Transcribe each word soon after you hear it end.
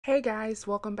Hey guys,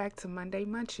 welcome back to Monday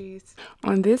Munchies.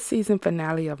 On this season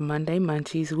finale of Monday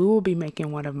Munchies, we will be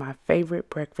making one of my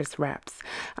favorite breakfast wraps.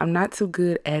 I'm not too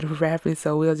good at wrapping,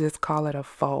 so we'll just call it a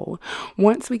fold.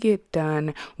 Once we get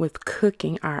done with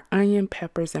cooking our onion,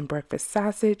 peppers, and breakfast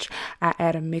sausage, I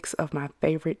add a mix of my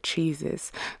favorite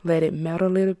cheeses. Let it melt a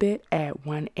little bit, add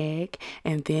 1 egg,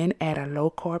 and then add a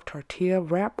low-carb tortilla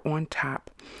wrap on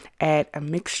top. Add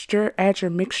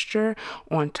your mixture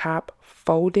on top.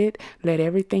 Fold it, let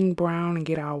everything brown and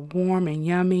get all warm and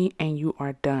yummy, and you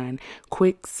are done.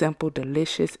 Quick, simple,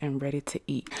 delicious, and ready to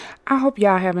eat. I hope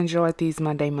y'all have enjoyed these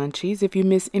Monday Munchies. If you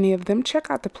missed any of them,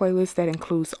 check out the playlist that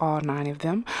includes all 9 of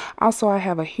them. Also, I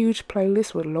have a huge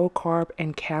playlist with low carb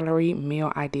and calorie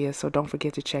meal ideas, so don't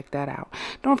forget to check that out.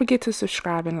 Don't forget to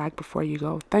subscribe and like before you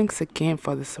go. Thanks again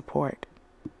for the support.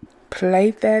 Play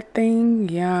that thing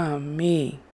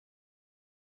yummy.